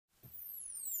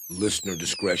Listener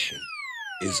discretion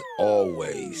is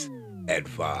always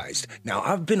advised. Now,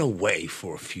 I've been away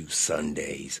for a few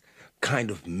Sundays,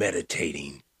 kind of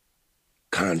meditating,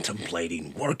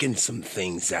 contemplating, working some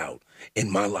things out in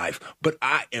my life, but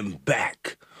I am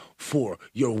back for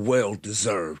your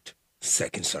well-deserved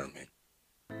second sermon.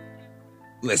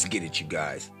 Let's get it, you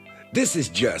guys. This is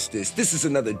Justice. This is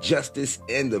another Justice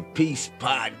and the Peace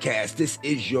podcast. This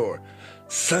is your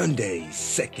Sunday's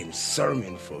second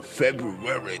sermon for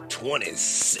February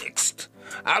 26th.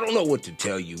 I don't know what to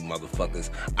tell you, motherfuckers.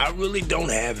 I really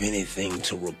don't have anything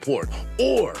to report.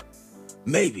 Or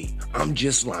maybe I'm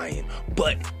just lying.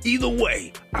 But either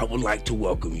way, I would like to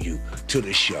welcome you to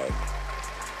the show.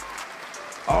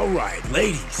 All right,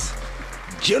 ladies,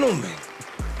 gentlemen,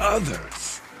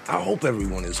 others, I hope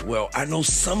everyone is well. I know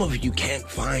some of you can't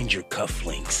find your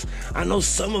cufflinks. I know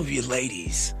some of you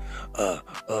ladies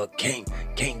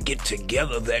can't get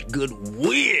together that good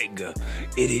wig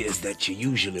it is that you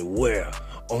usually wear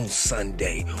on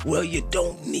Sunday. Well, you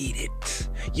don't need it.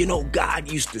 You know,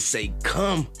 God used to say,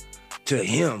 come to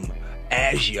him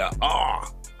as you are.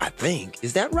 I think.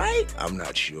 Is that right? I'm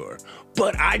not sure.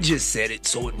 But I just said it,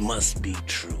 so it must be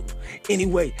true.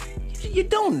 Anyway, you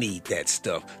don't need that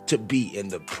stuff to be in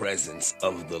the presence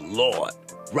of the Lord,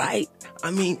 right? I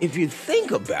mean, if you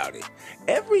think about it,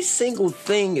 every single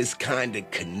thing is kind of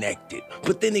connected.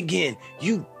 But then again,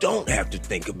 you don't have to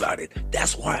think about it.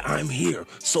 That's why I'm here,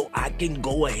 so I can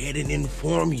go ahead and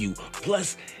inform you,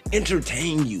 plus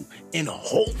entertain you, and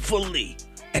hopefully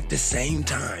at the same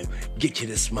time, get you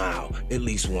to smile at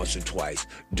least once or twice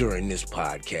during this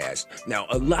podcast. Now,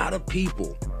 a lot of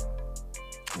people,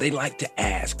 they like to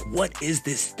ask, what is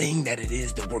this thing that it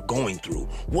is that we're going through?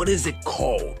 What is it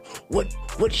called? What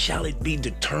shall it be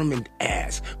determined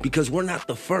as? Because we're not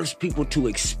the first people to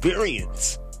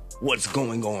experience what's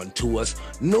going on to us,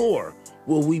 nor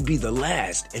will we be the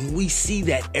last. And we see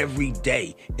that every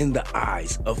day in the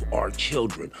eyes of our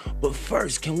children. But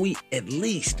first, can we at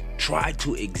least try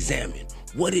to examine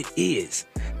what it is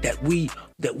that we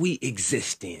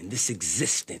exist in, this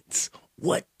existence?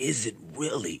 What is it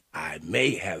really? I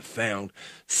may have found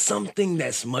something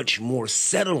that's much more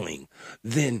settling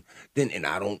than, and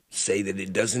I don't say that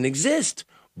it doesn't exist,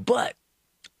 but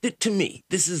to me,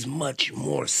 this is much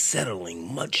more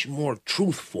settling, much more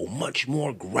truthful, much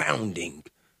more grounding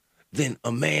than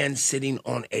a man sitting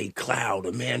on a cloud,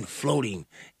 a man floating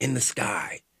in the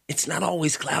sky. It's not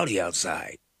always cloudy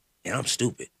outside, and I'm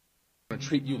stupid. I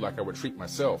treat you like I would treat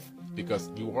myself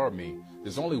because you are me.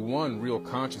 There's only one real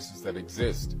consciousness that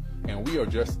exists, and we are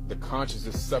just the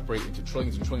consciousness separated into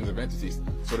trillions and trillions of entities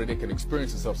so that it can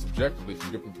experience itself subjectively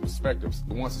from different perspectives.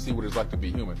 It wants to see what it's like to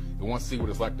be human. It wants to see what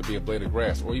it's like to be a blade of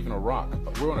grass or even a rock.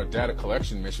 We're on a data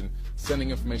collection mission,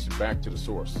 sending information back to the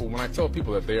source. But when I tell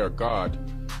people that they are God,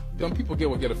 some people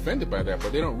get offended by that,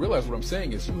 but they don't realize what I'm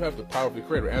saying is you have the power of the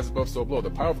creator. As above, so below. The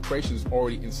power of creation is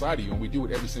already inside of you, and we do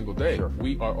it every single day.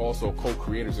 We are also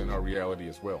co-creators in our reality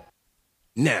as well.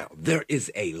 Now, there is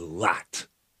a lot,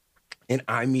 and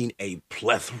I mean a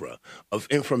plethora of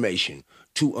information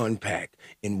to unpack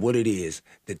in what it is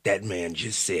that man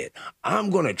just said. I'm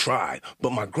going to try,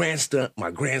 but my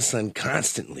grandson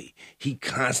constantly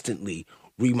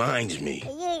reminds me,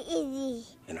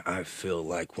 and I feel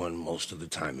like one most of the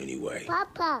time anyway.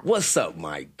 Papa. What's up,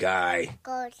 my guy?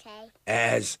 Okay.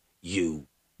 As you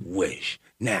wish.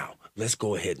 Now, let's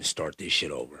go ahead and start this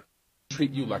shit over.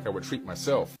 Treat you like I would treat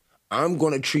myself. I'm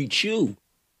going to treat you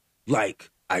like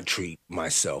I treat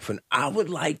myself. And I would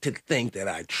like to think that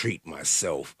I treat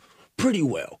myself pretty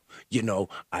well. You know,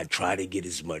 I try to get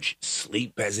as much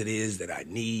sleep as it is that I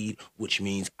need, which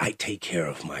means I take care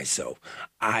of myself.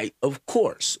 I, of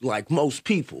course, like most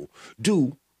people,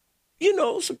 do, you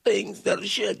know, some things that I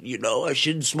shouldn't. You know, I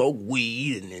shouldn't smoke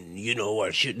weed, and you know,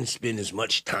 I shouldn't spend as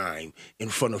much time in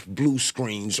front of blue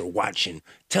screens or watching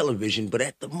television. But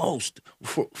at the most,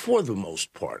 for the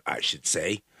most part, I should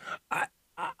say,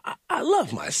 I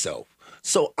love myself.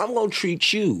 So I'm going to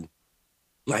treat you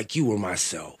like you were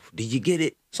myself. Do you get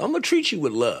it? So I'm going to treat you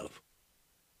with love.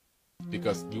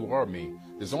 Because you are me.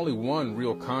 There's only one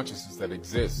real consciousness that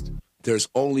exists. There's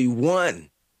only one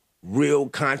real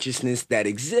consciousness that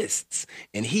exists.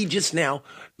 And he just now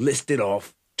listed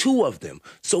off two of them.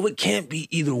 So it can't be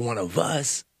either one of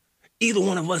us. Either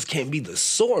one of us can't be the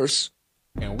source.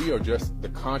 And we are just the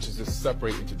consciousness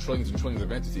separated into trillions and trillions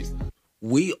of entities.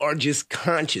 We are just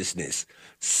consciousness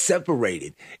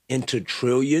separated into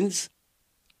trillions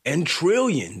and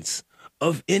trillions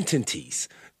of entities.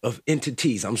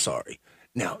 I'm sorry.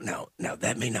 Now,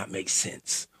 that may not make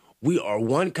sense. We are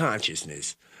one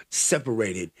consciousness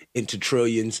separated into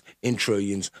trillions and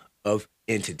trillions of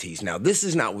entities. Now, this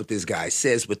is not what this guy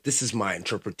says, but this is my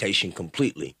interpretation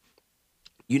completely.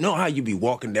 You know how you be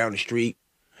walking down the street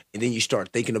and then you start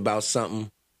thinking about something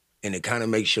and it kind of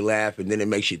makes you laugh and then it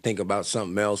makes you think about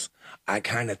something else? I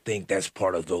kind of think that's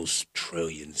part of those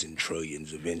trillions and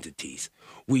trillions of entities.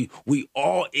 We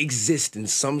all exist in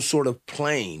some sort of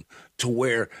plane to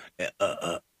where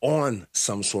on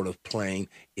some sort of plane,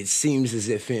 it seems as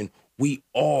if we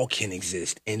all can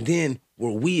exist. And then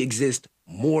where we exist,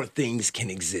 more things can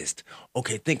exist.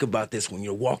 Okay, think about this. When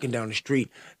you're walking down the street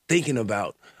thinking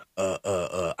about,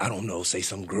 I don't know, say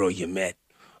some girl you met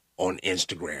on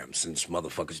Instagram, since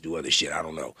motherfuckers do other shit, I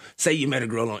don't know. Say you met a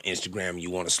girl on Instagram, you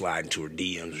want to slide into her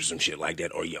DMs or some shit like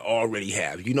that, or you already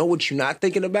have. You know what you're not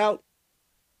thinking about?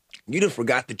 You done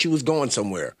forgot that you was going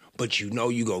somewhere, but you know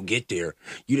you gonna get there.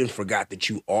 You done forgot that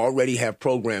you already have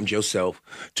programmed yourself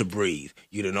to breathe.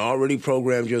 You done already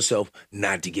programmed yourself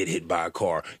not to get hit by a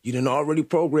car. You done already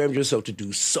programmed yourself to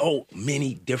do so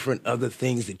many different other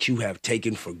things that you have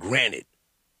taken for granted.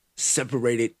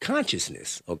 Separated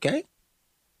consciousness, okay?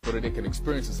 So that it can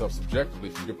experience itself subjectively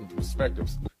from different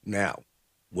perspectives. Now,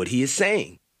 what he is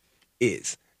saying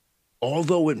is,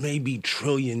 although it may be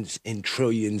trillions and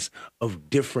trillions of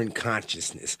different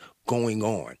consciousness going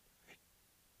on,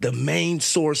 the main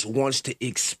source wants to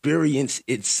experience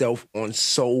itself on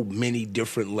so many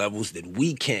different levels that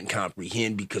we can't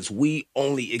comprehend because we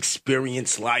only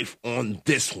experience life on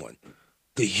this one,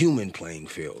 the human playing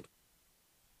field.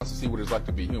 Wants to see what it's like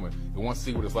to be human. It wants to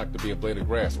see what it's like to be a blade of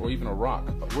grass or even a rock.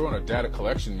 We're on a data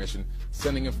collection mission,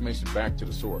 sending information back to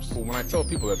the source. So when I tell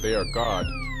people that they are God,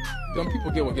 some people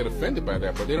get offended by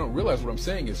that, but they don't realize what I'm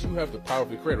saying is you have the power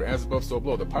of the Creator, as above, so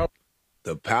below.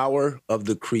 The power of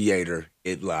the Creator,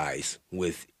 it lies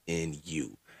within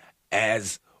you.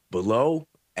 As below,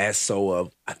 as so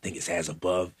of, I think it's as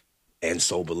above and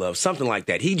so below, something like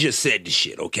that. He just said the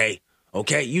shit, okay?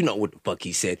 Okay, you know what the fuck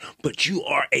he said, but you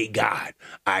are a God.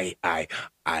 I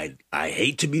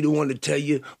hate to be the one to tell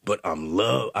you, but I'm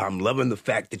loving the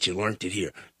fact that you learned it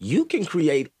here. You can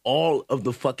create all of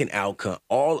the fucking outcome,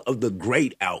 all of the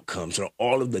great outcomes or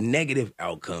all of the negative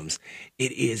outcomes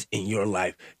it is in your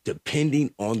life,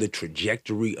 depending on the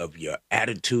trajectory of your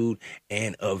attitude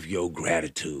and of your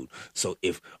gratitude. So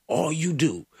if all you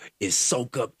do is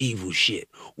soak up evil shit,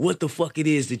 what the fuck it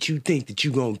is that you think that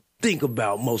you're gonna think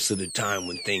about most of the time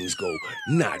when things go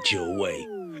not your way?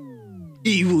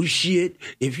 Evil shit.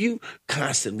 If you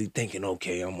constantly thinking,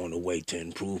 okay, I'm on the way to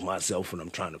improve myself and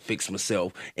I'm trying to fix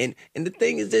myself. And the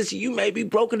thing is this, you may be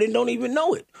broken and don't even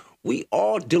know it. We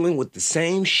all dealing with the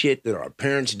same shit that our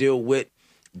parents dealt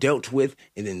with,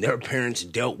 and then their parents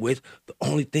dealt with. The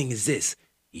only thing is this.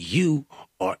 You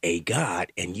are a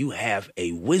God and you have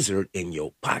a wizard in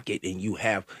your pocket and you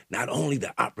have not only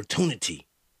the opportunity,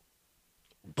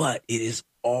 but it is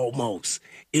almost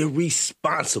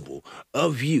irresponsible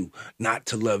of you not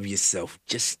to love yourself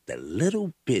just a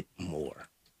little bit more.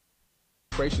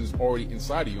 Creation is already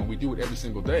inside of you, and we do it every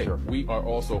single day. We are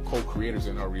also co-creators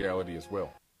in our reality as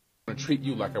well. I'm going to treat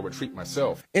you like I would treat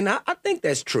myself. And I think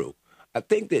that's true. I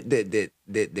think that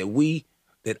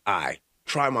I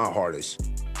try my hardest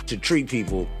to treat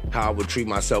people how I would treat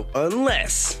myself,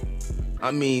 unless,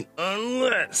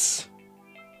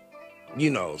 you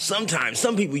know, sometimes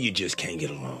some people you just can't get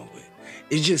along with.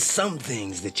 It's just some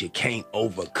things that you can't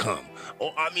overcome.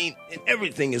 Or, and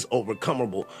everything is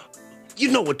overcomable.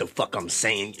 You know what the fuck I'm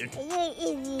saying.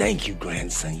 Thank you,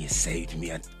 grandson. You saved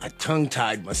me. I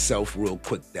tongue-tied myself real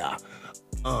quick there.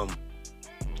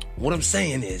 What I'm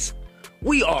saying is,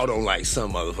 we all don't like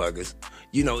some motherfuckers.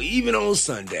 You know, even on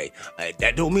Sunday.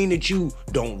 That don't mean that you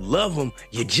don't love them.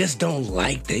 You just don't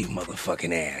like they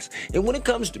motherfucking ass. And when it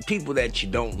comes to people that you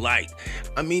don't like,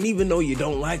 even though you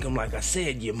don't like them, like I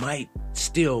said, you might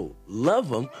still love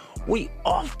them. We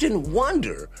often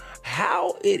wonder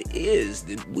how it is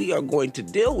that we are going to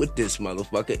deal with this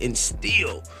motherfucker and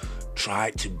still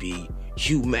try to be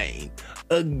humane.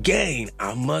 Again,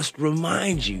 I must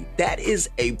remind you, that is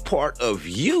a part of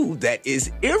you that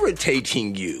is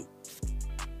irritating you.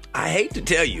 I hate to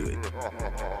tell you it.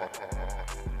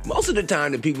 Most of the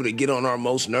time, the people that get on our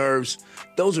most nerves,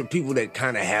 those are people that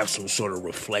kind of have some sort of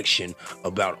reflection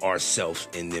about ourselves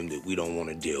in them that we don't want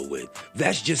to deal with.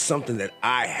 That's just something that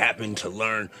I happen to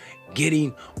learn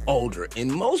getting older.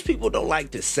 And most people don't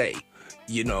like to say,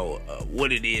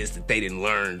 what it is that they didn't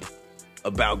learn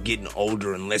about getting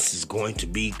older unless it's going to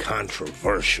be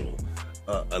controversial,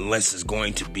 unless it's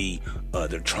going to be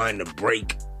they're trying to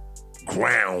break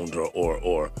ground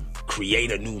or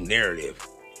create a new narrative.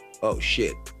 Oh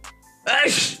shit.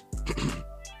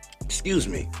 Excuse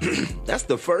me. That's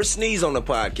the first sneeze on the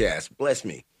podcast. Bless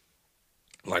me.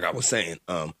 Like I was saying,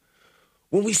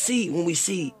 When we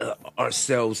see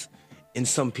ourselves in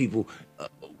some people,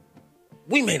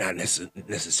 we may not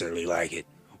necessarily like it.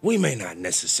 We may not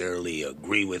necessarily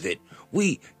agree with it.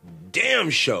 We damn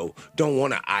sure don't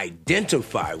want to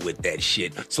identify with that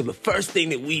shit. So the first thing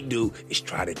that we do is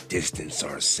try to distance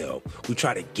ourselves. We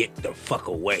try to get the fuck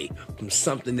away from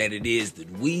something that it is that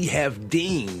we have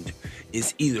deemed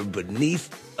is either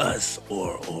beneath us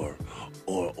or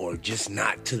just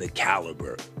not to the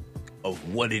caliber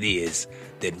of what it is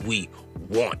that we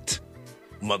want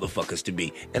motherfuckers to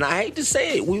be. And I hate to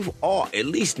say it, we've all, at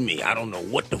least me, I don't know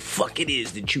what the fuck it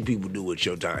is that you people do with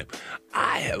your time.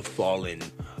 I have fallen,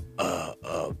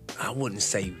 I wouldn't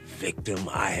say victim,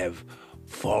 I have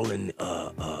fallen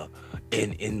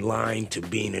in line to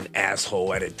being an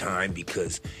asshole at a time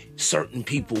because certain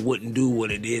people wouldn't do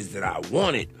what it is that I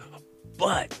wanted.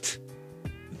 But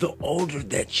the older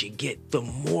that you get, the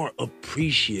more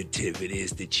appreciative it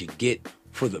is that you get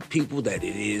for the people that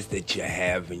it is that you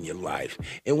have in your life.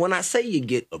 And when I say you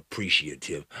get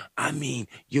appreciative, I mean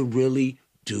you really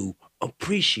do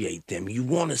appreciate them. You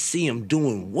want to see them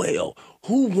doing well.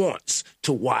 Who wants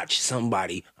to watch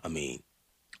somebody? I mean,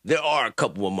 there are a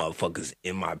couple of motherfuckers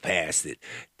in my past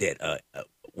that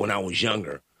when I was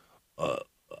younger,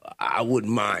 I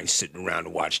wouldn't mind sitting around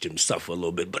and watch them suffer a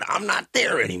little bit, but I'm not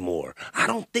there anymore. I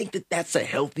don't think that that's a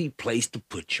healthy place to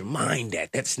put your mind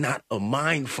at. That's not a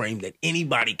mind frame that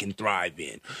anybody can thrive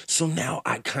in. So now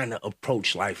I kind of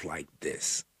approach life like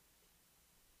this.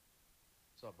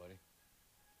 What's up, buddy?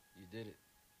 You did it.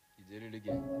 You did it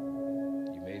again.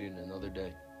 You made it another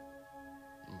day.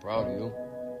 I'm proud of you.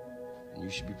 And you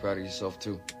should be proud of yourself,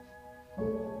 too.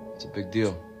 It's a big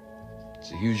deal.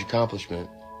 It's a huge accomplishment.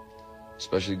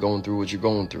 Especially going through what you're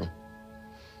going through.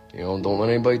 You know, don't let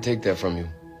anybody take that from you.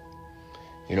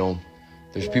 You know,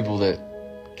 there's people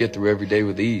that get through every day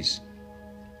with ease.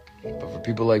 But for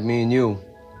people like me and you,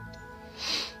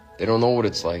 they don't know what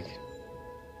it's like.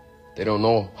 They don't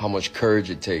know how much courage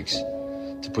it takes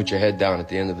to put your head down at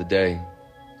the end of the day,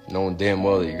 knowing damn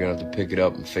well that you're gonna have to pick it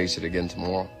up and face it again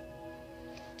tomorrow.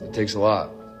 It takes a lot.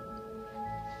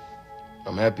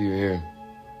 I'm happy you're here.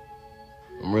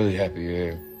 I'm really happy you're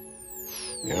here.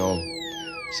 You know,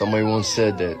 somebody once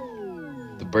said that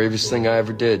the bravest thing I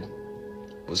ever did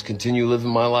was continue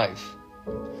living my life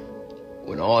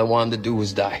when all I wanted to do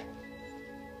was die.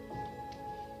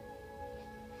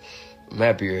 I'm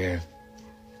happy you're here.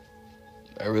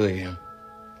 I really am.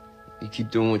 You keep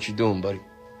doing what you're doing, buddy.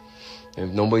 And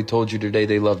if nobody told you today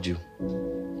they loved you,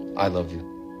 I love you.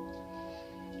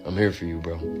 I'm here for you,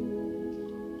 bro.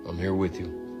 I'm here with you.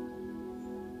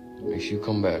 Make sure you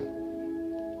come back.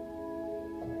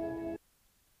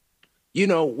 You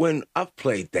know, when I've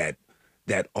played that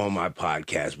on my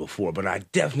podcast before, but I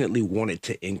definitely wanted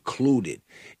to include it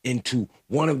into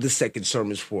one of the second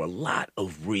sermons for a lot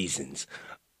of reasons.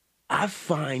 I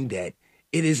find that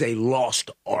it is a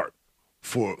lost art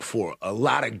for a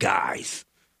lot of guys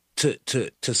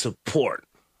to support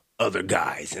other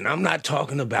guys. And I'm not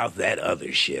talking about that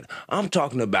other shit. I'm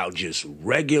talking about just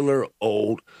regular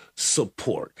old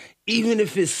support. Even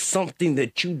if it's something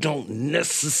that you don't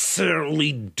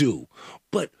necessarily do,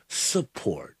 but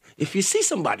support. If you see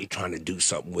somebody trying to do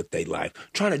something with their life,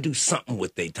 trying to do something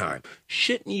with their time,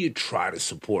 shouldn't you try to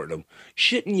support them?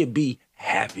 Shouldn't you be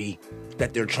happy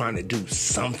that they're trying to do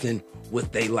something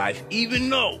with their life, even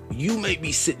though you may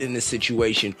be sitting in a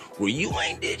situation where you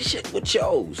ain't did shit with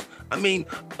yours? I mean,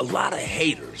 a lot of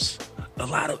haters,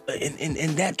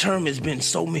 and that term has been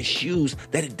so misused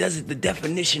that the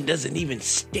definition doesn't even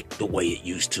stick the way it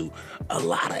used to. A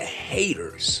lot of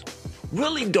haters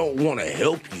really don't want to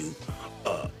help you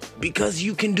because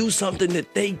you can do something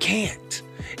that they can't.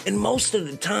 And most of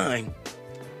the time,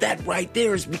 that right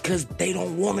there is because they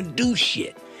don't want to do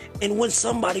shit. And when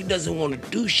somebody doesn't want to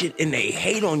do shit and they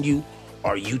hate on you,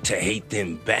 are you to hate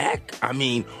them back? I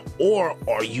mean, or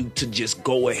are you to just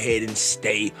go ahead and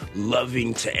stay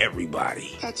loving to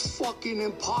everybody? That's fucking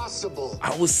impossible.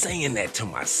 I was saying that to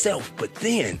myself, but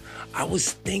then I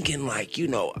was thinking like, you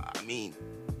know, I mean,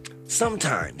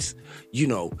 sometimes, you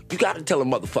know, you got to tell a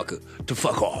motherfucker to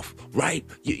fuck off, right?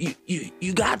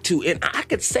 You got to. And I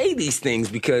could say these things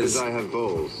because I have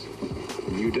balls.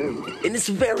 You don't. And it's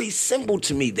very simple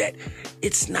to me that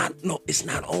it's not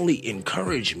only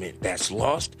encouragement that's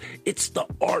lost, it's the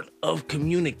art of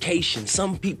communication.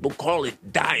 Some people call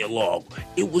it dialogue.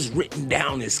 It was written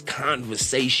down as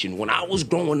conversation. When I was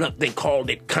growing up, they called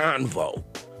it convo.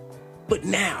 But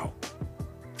now,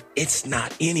 it's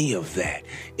not any of that.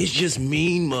 It's just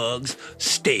mean mugs,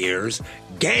 stares,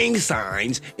 gang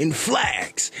signs, and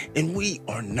flags. And we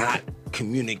are not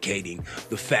communicating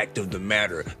the fact of the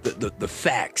matter, the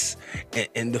facts,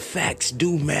 and the facts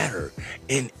do matter.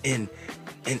 And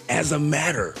as a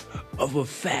matter of a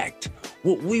fact,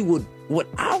 what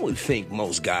I would think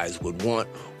most guys would want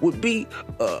would be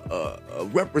a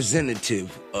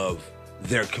representative of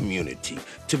their community,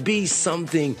 to be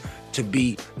something to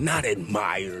be not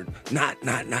admired,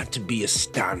 not to be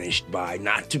astonished by,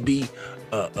 not to be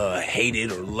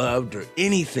hated or loved or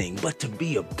anything, but to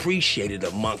be appreciated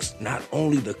amongst not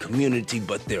only the community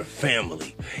but their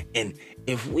family. And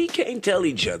if we can't tell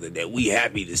each other that we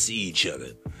happy to see each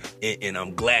other, and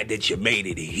I'm glad that you made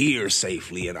it here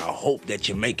safely, and I hope that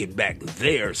you make it back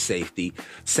there safely,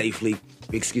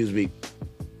 excuse me.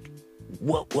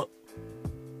 What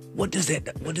does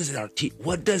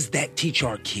that teach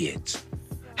our kids?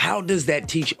 How does that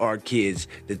teach our kids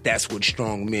that that's what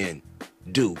strong men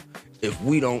do if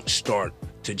we don't start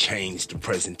to change the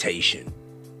presentation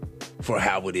for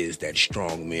how it is that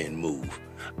strong men move?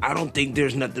 I don't think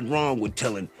there's nothing wrong with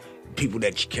telling people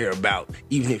that you care about,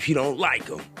 even if you don't like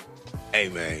them. Hey,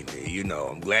 man, you know,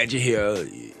 I'm glad you're here.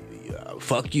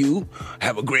 Fuck you.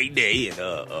 Have a great day. And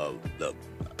look,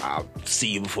 I'll see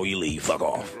you before you leave. Fuck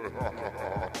off.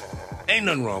 Ain't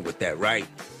nothing wrong with that, right?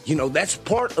 You know, that's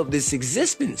part of this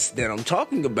existence that I'm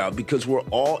talking about, because we're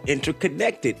all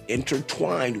interconnected,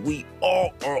 intertwined. We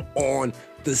all are on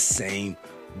the same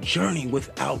journey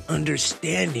without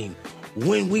understanding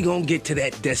when we gonna get to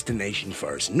that destination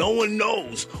first. No one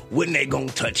knows when they gonna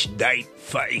touch that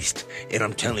first. And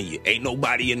I'm telling you, ain't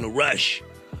nobody in the rush.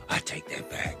 I take that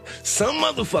back. Some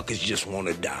motherfuckers just want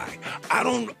to die.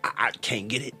 I can't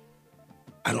get it.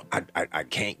 I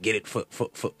can't get it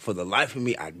for the life of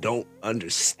me. I don't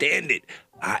understand it.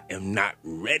 I am not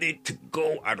ready to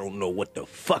go. I don't know what the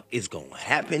fuck is gonna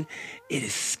happen. It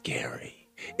is scary.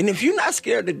 And if you're not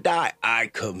scared to die, I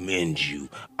commend you.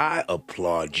 I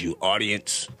applaud you,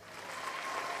 audience.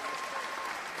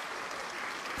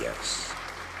 Yes.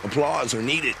 Applause are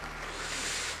needed.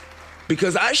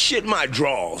 Because I shit my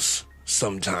drawers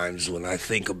sometimes when I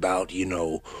think about, you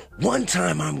know, one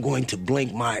time I'm going to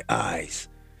blink my eyes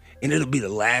and it'll be the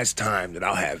last time that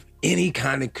I'll have any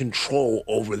kind of control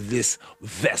over this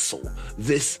vessel,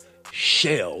 this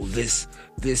shell, this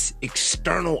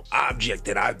external object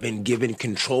that I've been given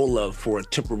control of for a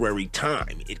temporary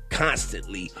time. It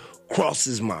constantly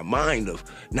crosses my mind of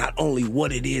not only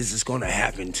what it is that's going to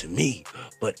happen to me,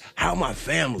 but how my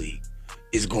family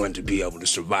is going to be able to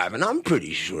survive. And I'm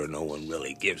pretty sure no one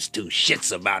really gives two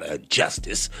shits about a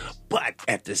justice, but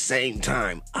at the same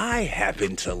time, I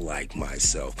happen to like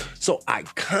myself. So I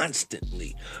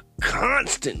constantly,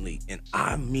 and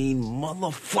I mean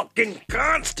motherfucking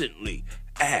constantly,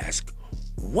 ask,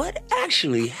 what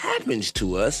actually happens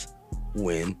to us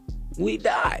when we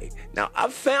die? Now,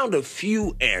 I've found a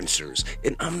few answers,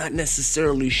 and I'm not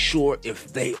necessarily sure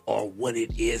if they are what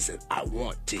it is that I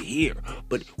want to hear.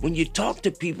 But when you talk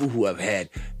to people who have had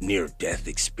near-death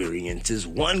experiences,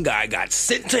 one guy got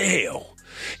sent to hell.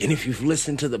 And if you've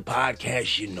listened to the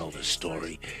podcast, you know the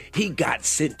story. He got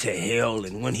sent to hell,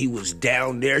 and when he was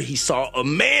down there, he saw a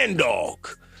man-dog.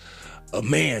 A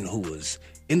man who was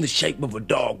in the shape of a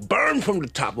dog, burned from the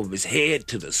top of his head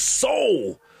to the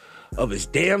sole of his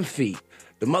damn feet.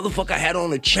 The motherfucker had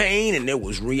on a chain, and there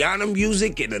was Rihanna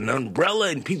music and an umbrella,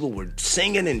 and people were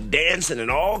singing and dancing and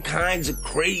all kinds of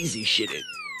crazy shit.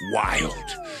 Wild.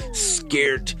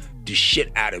 Scared the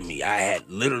shit out of me. I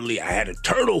had a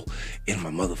turtle in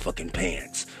my motherfucking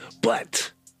pants.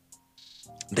 But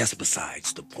that's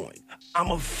besides the point.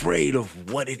 I'm afraid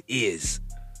of what it is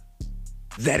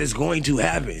that is going to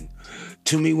happen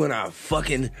to me when I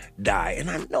fucking die. And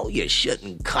I know you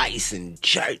shouldn't cuss in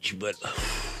church, but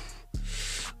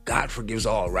God forgives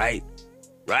all, right?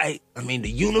 Right? I mean,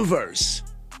 the universe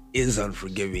is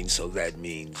unforgiving, so that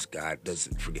means God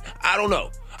doesn't forgive. I don't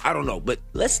know, but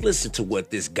let's listen to what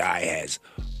this guy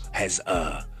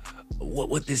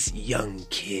what this young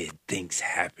kid thinks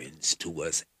happens to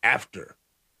us after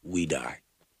we die.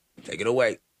 Take it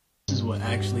away. This is what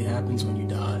actually happens when you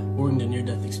die. According to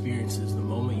near-death experiences, the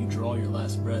moment you draw your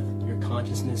last breath, your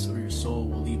consciousness or your soul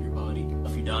will leave your body.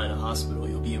 If you die in a hospital,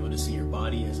 you'll be able to see your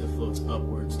body as it floats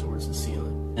upwards towards the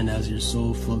ceiling. And as your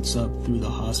soul floats up through the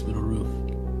hospital roof,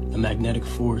 a magnetic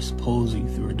force pulls you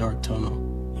through a dark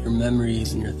tunnel. Your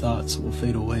memories and your thoughts will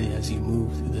fade away as you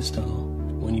move through this tunnel.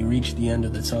 When you reach the end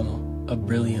of the tunnel, a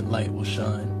brilliant light will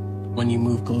shine. When you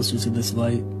move closer to this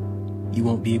light, you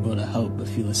won't be able to help but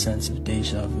feel a sense of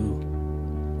deja vu.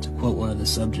 To quote one of the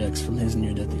subjects from his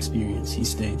near-death experience, he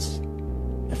states,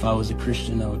 "If I was a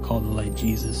Christian, I would call the light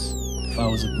Jesus. If I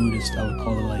was a Buddhist, I would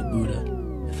call the light Buddha.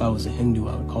 If I was a Hindu,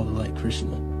 I would call the light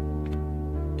Krishna."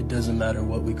 It doesn't matter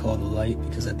what we call the light,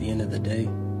 because at the end of the day,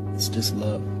 it's just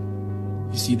love.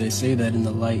 You see, they say that in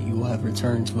the light you will have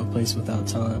returned to a place without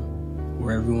time,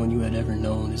 where everyone you had ever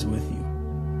known is with you.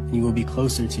 And you will be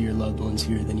closer to your loved ones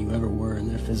here than you ever were in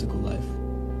their physical life.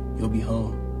 You'll be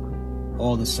home.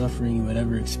 All the suffering you had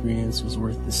ever experienced was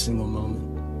worth this single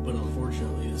moment. But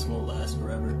unfortunately, this won't last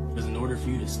forever. Because in order for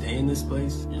you to stay in this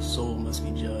place, your soul must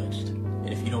be judged. And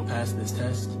if you don't pass this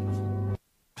test...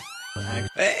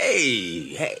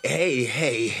 Hey.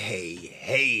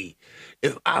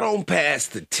 If I don't pass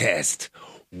the test,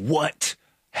 what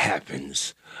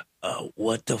happens?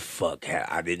 What the fuck?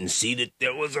 I didn't see that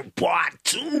there was a part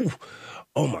 2.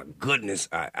 Oh my goodness.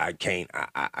 I can't.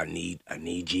 I need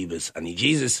Jeebus. I need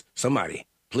Jesus. Somebody,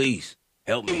 please.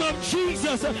 Help me. Of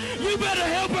Jesus, you better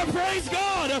help her. Praise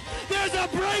God. There's a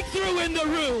breakthrough in the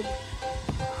room.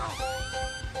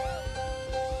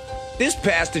 This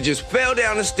pastor just fell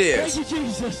down the stairs. Thank you,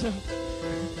 Jesus.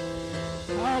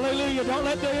 Hallelujah. Don't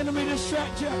let the enemy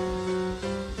distract you.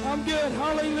 I'm good.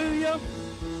 Hallelujah.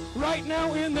 Right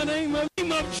now, in the name of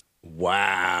Jesus.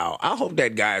 Wow. I hope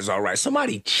that guy is all right.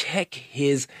 Somebody check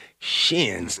his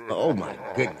shins. Oh my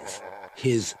goodness.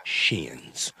 His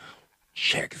shins.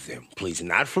 Check them, please.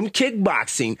 Not from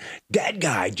kickboxing. That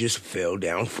guy just fell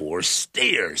down 4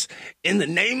 stairs. In the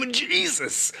name of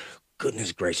Jesus.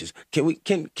 Goodness gracious. Can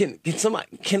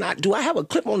I do I have a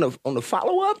clip on the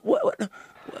follow-up? What?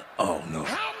 Oh no.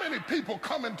 How many people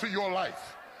come into your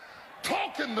life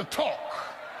talking the talk?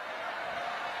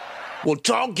 Well,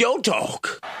 talk your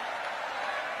talk.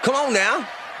 Come on now.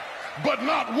 But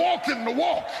not walking the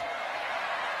walk.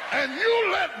 And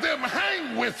you let them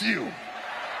hang with you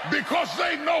because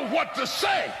they know what to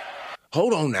say.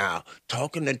 Hold on now.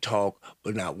 Talking the talk,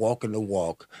 but not walking the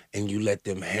walk, and you let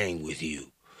them hang with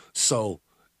you. So,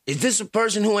 is this a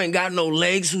person who ain't got no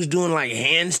legs who's doing like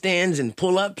handstands and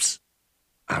pull-ups?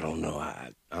 I don't know.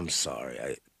 I'm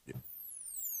sorry.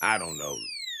 I don't know.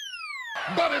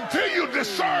 But until you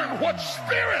discern what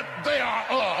spirit they are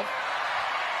of,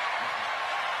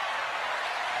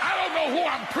 I don't know who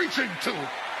I'm preaching to,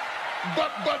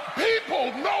 but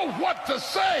people know what to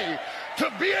say to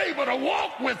be able to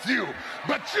walk with you.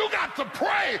 But you got to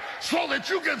pray so that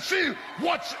you can see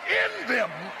what's in them.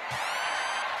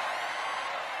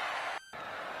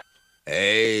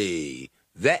 Hey,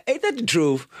 ain't that the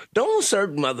truth? Don't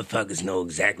certain motherfuckers know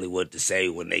exactly what to say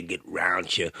when they get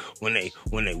around you, when they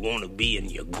want to be in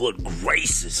your good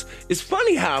graces? It's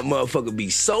funny how a motherfucker be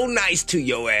so nice to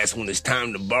your ass when it's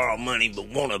time to borrow money, but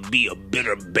want to be a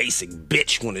bitter, basic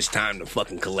bitch when it's time to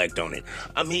fucking collect on it.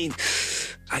 I mean,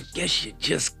 I guess you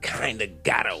just kind of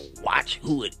gotta watch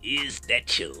who it is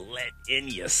that you let in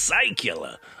your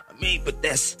cycula. I mean, but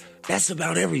that's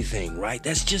about everything, right?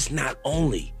 That's just not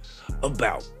only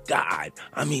about God.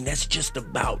 I mean, that's just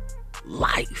about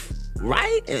life,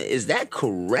 right? Is that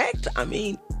correct? I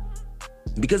mean,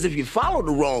 because if you follow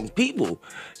the wrong people,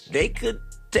 they could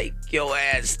take your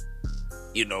ass,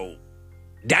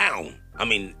 down. I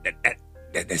mean,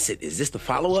 that's it. Is this the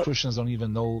follow-up? Christians don't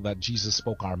even know that Jesus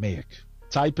spoke Aramaic.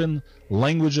 Type in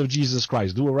language of Jesus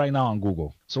Christ. Do it right now on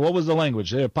Google. So what was the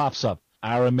language? There it pops up.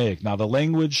 Aramaic. Now, the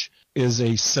language is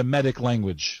a Semitic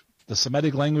language. The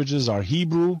Semitic languages are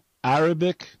Hebrew,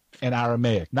 Arabic, and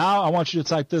Aramaic. Now I want you to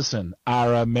type this in.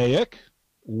 Aramaic,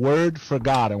 word for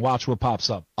God, and watch what pops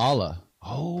up. Allah.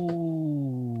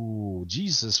 Oh,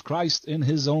 Jesus Christ in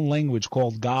his own language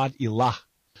called God Ilah.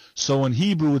 So in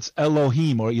Hebrew it's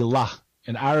Elohim or Ilah.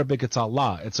 In Arabic it's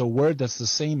Allah. It's a word that's the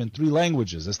same in 3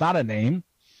 languages. It's not a name.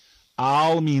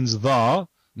 Al means the,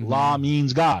 La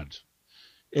means God.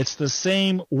 It's the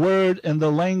same word in the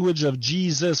language of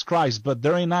Jesus Christ. But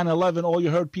during 9/11, all you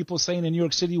heard people saying in New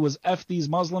York City was F these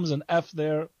Muslims and F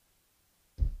their...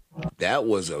 That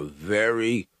was a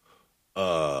very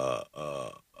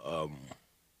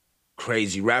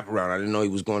crazy wraparound. I didn't know he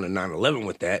was going to 9/11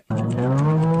 with that.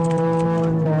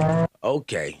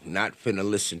 Okay, not finna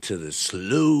listen to the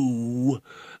slow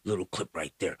little clip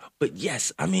right there. But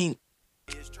yes, I mean,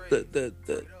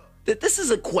 this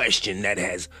is a question that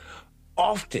has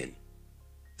often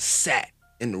sat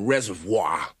in the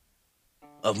reservoir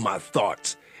of my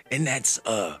thoughts, and that's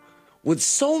with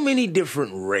so many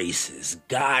different races,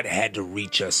 God had to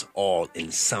reach us all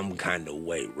in some kind of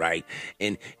way, right?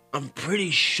 And I'm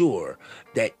pretty sure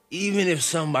that even if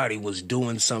somebody was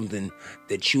doing something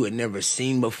that you had never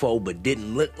seen before but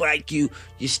didn't look like you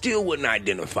still wouldn't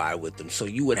identify with them. So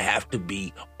you would have to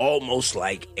be almost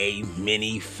like a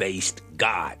many-faced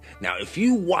God. Now, if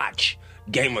you watch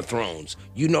Game of Thrones,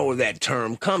 you know where that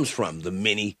term comes from, the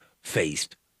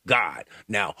many-faced God.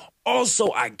 Now,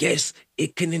 also, I guess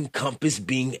it can encompass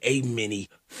being a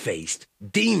many-faced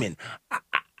demon.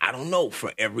 I don't know,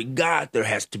 for every God, there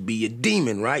has to be a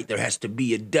demon, right? There has to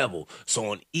be a devil.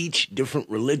 So on each different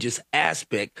religious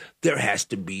aspect, there has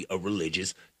to be a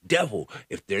religious devil.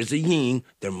 If there's a yin,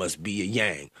 there must be a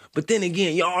yang. But then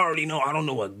again, y'all already know I don't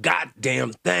know a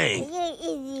goddamn thing.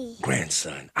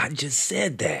 Grandson, I just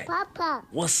said that. Papa.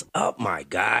 What's up, my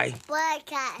guy?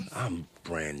 Podcast. I'm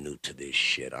brand new to this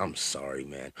shit. I'm sorry,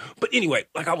 man. But anyway,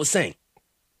 like I was saying,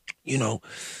 you know,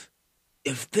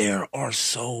 if there are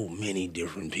so many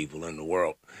different people in the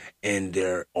world and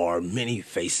there are many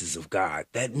faces of God,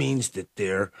 that means that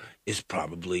there is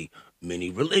probably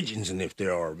many religions. And if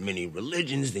there are many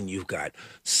religions, then you've got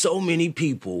so many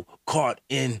people caught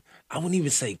in, I wouldn't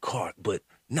even say caught, but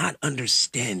not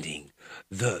understanding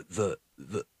the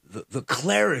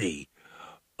clarity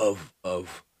of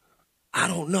I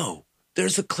don't know.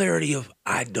 There's a clarity of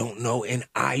I don't know and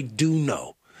I do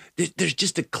know. There's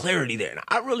just a clarity there, and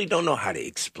I really don't know how to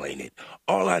explain it.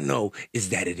 All I know is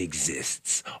that it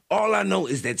exists. All I know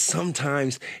is that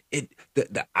sometimes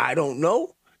the I don't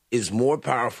know is more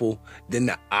powerful than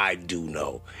the I do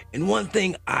know. And one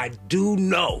thing I do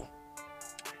know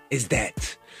is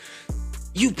that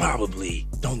you probably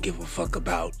don't give a fuck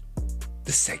about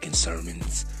the second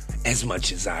sermons as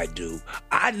much as I do.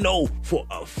 I know for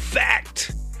a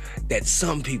fact that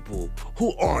some people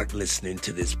who aren't listening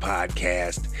to this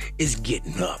podcast is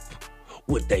getting up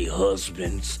with their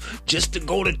husbands just to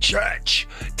go to church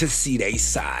to see they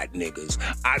side niggas.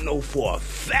 I know for a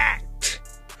fact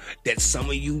that some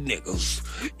of you niggas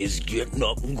is getting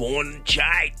up and going to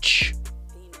church.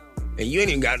 And you ain't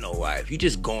even got no wife. You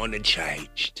just going to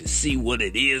church to see what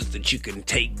it is that you can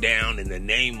take down in the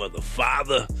name of the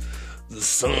Father, the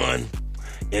Son,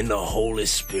 and the Holy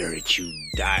Spirit, you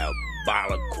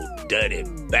diabolical, dirty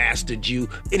bastard, you.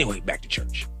 Anyway, back to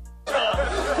church.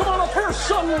 Come on up here,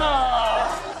 son.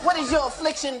 What is your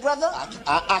affliction, brother?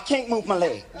 I can't move my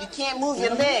leg. You can't move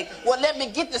your leg. Well, let me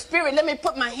get the spirit. Let me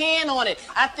put my hand on it.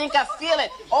 I think I feel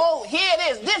it. Oh, here it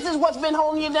is. This is what's been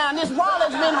holding you down. This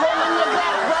wallet's been holding you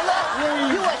back, brother.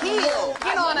 You are healed.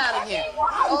 Get on out of here.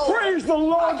 Oh. Praise the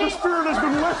Lord. The spirit has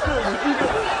been lifted.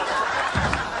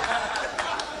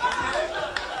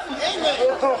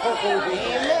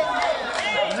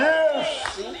 Yes.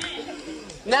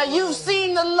 Now you've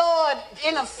seen the Lord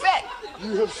in effect.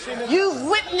 You have seen it. You've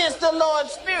witnessed the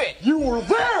Lord's Spirit. You were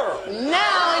there.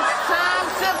 Now it's time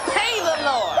to pay the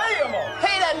Lord.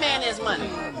 Pay that man his money.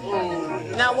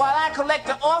 Now while I collect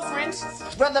the offerings,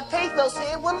 Brother Pathos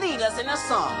here will lead us in a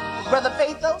song. Brother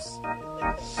Pathos?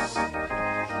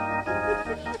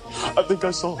 I think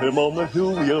I saw him on the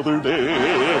hill the other day.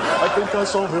 I think I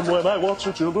saw him when I watched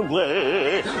the children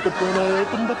play. But when I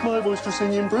opened up my voice to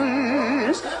sing in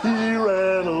praise, he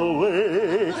ran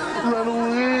away, far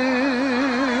away.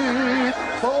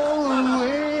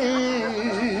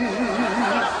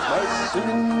 My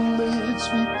singing made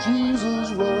sweet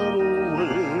Jesus run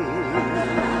away.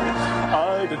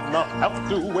 I did not have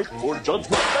to wait for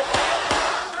judgment. Wait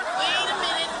a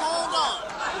minute, hold on.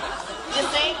 This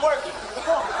ain't working.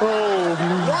 Oh.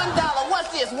 $1. What's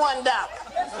this, $1?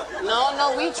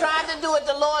 No, we tried to do it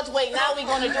the Lord's way. Now we're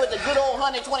going to do it the good old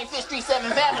 125th Street,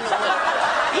 7th Avenue way.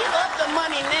 Give up the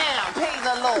money now. Pay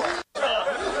the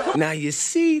Lord. Now you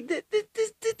see,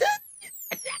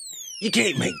 you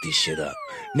can't make this shit up.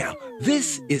 Now,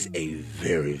 this is a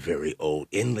very, very old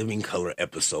In Living Color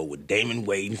episode with Damon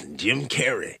Wayans and Jim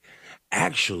Carrey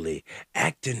actually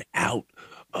acting out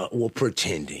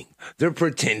pretending. They're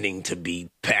pretending to be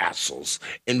pastors.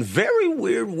 And very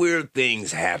weird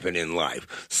things happen in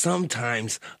life.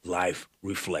 Sometimes life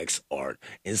reflects art,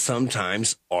 and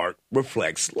sometimes art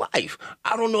reflects life.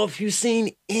 I don't know if you've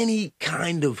seen any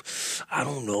kind of,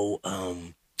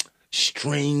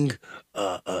 string,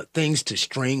 things to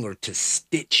string or to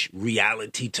stitch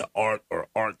reality to art or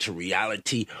art to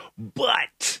reality,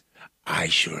 but I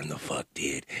sure in the fuck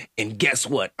did. And guess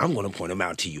what? I'm going to point them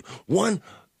out to you. One,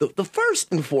 the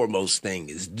first and foremost thing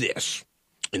is this,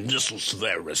 and this was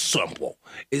very simple,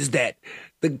 is that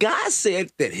the guy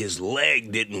said that his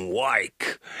leg didn't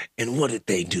work. And what did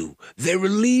they do? They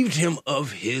relieved him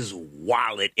of his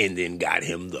wallet and then got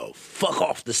him the fuck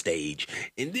off the stage.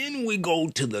 And then we go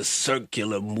to the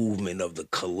circular movement of the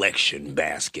collection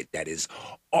basket that is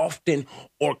often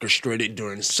orchestrated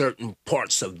during certain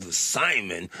parts of the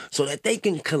sermon so that they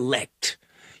can collect,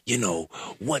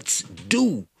 what's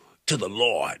due to the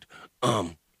Lord.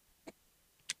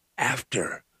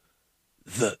 After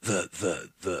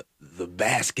the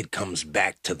basket comes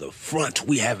back to the front,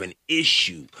 we have an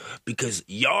issue because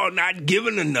y'all not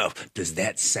giving enough. Does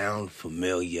that sound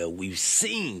familiar? We've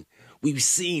seen We've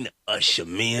seen usher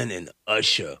men and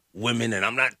usher women, and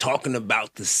I'm not talking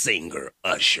about the singer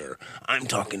Usher. I'm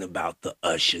talking about the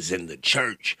ushers in the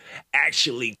church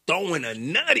actually throwing a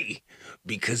nutty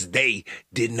because they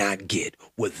did not get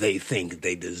what they think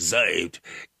they deserved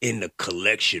in the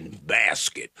collection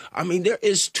basket. I mean, there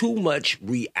is too much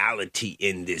reality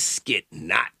in this skit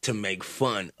not to make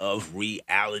fun of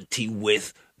reality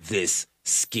with this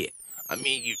skit. I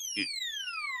mean,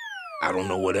 I don't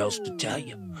know what else to tell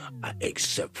you,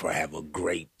 except for have a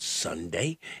great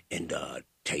Sunday and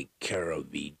take care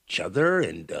of each other.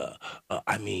 And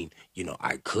I mean, you know,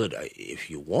 I could, if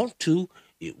you want to,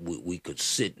 we could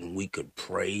sit and we could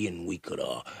pray and we could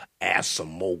ask some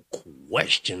more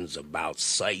questions about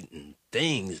certain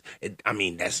things. I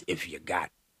mean, that's if you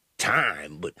got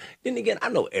time. But then again, I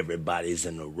know everybody's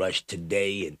in a rush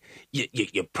today, and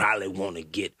you probably want to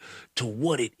get to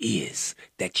what it is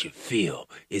that you feel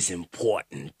is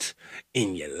important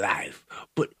in your life.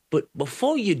 But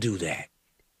before you do that,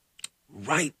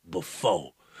 right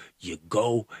before you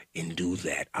go and do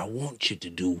that, I want you to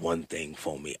do one thing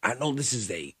for me. I know this is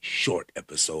a short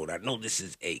episode. I know this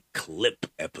is a clip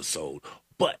episode,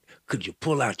 but could you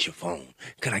pull out your phone?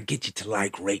 Could I get you to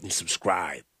like, rate, and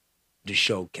subscribe the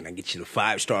show? Can I get you the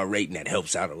 5-star rating? That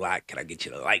helps out a lot. Can I get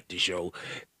you to like the show?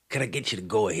 Can I get you to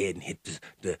go ahead and hit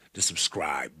the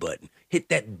subscribe button? Hit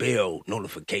that bell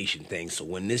notification thing so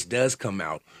when this does come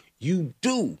out, you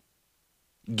do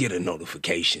get a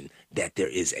notification that there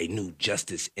is a new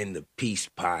Justice in the Peace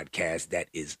podcast that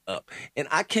is up. And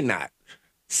I cannot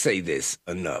say this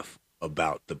enough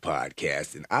about the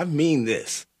podcast, and I mean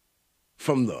this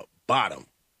from the bottom,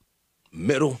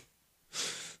 middle,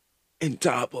 and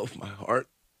top of my heart.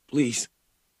 Please.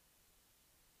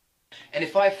 And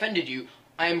if I offended you,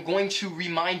 I am going to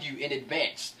remind you in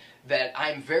advance that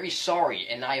I am very sorry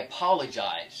and I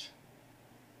apologize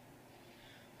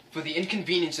for the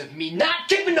inconvenience of me not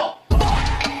giving a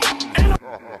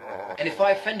fuck. And if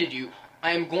I offended you,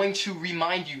 I am going to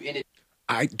remind you in advance.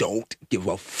 I don't give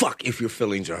a fuck if your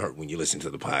feelings are hurt when you listen to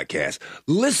the podcast.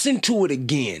 Listen to it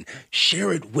again.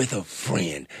 Share it with a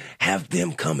friend. Have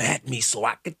them come at me so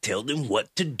I could tell them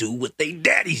what to do with their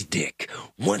daddy's dick.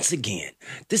 Once again,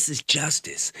 this is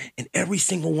Justice, and every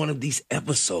single one of these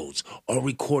episodes are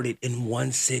recorded in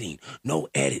one sitting. No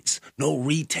edits, no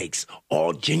retakes,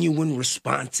 all genuine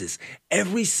responses.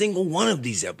 Every single one of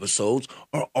these episodes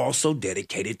are also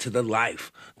dedicated to the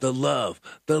life, the love,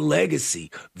 the legacy,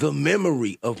 the memory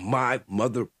of my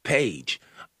mother, Paige.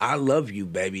 I love you,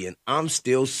 baby, and I'm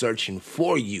still searching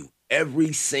for you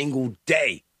every single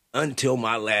day until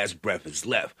my last breath is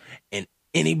left. And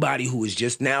anybody who is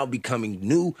just now becoming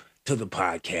new to the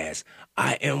podcast,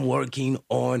 I am working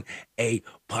on a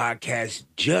podcast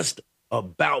just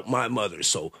about my mother.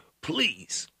 So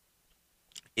please,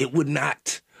 it would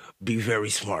not be very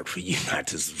smart for you not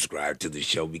to subscribe to the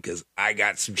show because I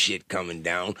got some shit coming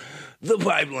down the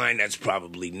pipeline that's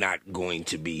probably not going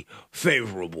to be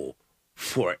favorable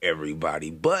for everybody,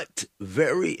 but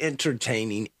very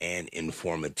entertaining and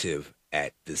informative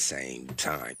at the same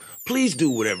time. Please do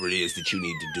whatever it is that you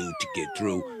need to do to get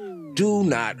through. Do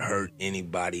not hurt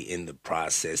anybody in the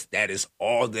process. That is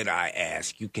all that I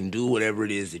ask. You can do whatever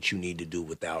it is that you need to do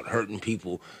without hurting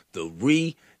people. The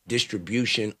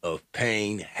redistribution of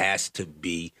pain has to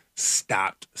be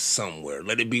stopped somewhere.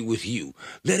 Let it be with you.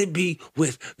 Let it be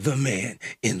with the man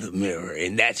in the mirror,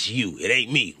 and that's you. It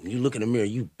ain't me. When you look in the mirror,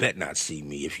 you bet not see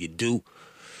me. If you do,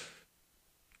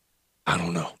 I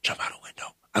don't know. Jump out a window.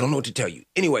 I don't know what to tell you.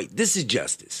 Anyway, this is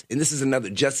Justice, and this is another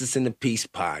Justice in the Peace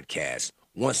podcast.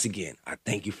 Once again, I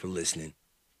thank you for listening.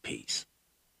 Peace.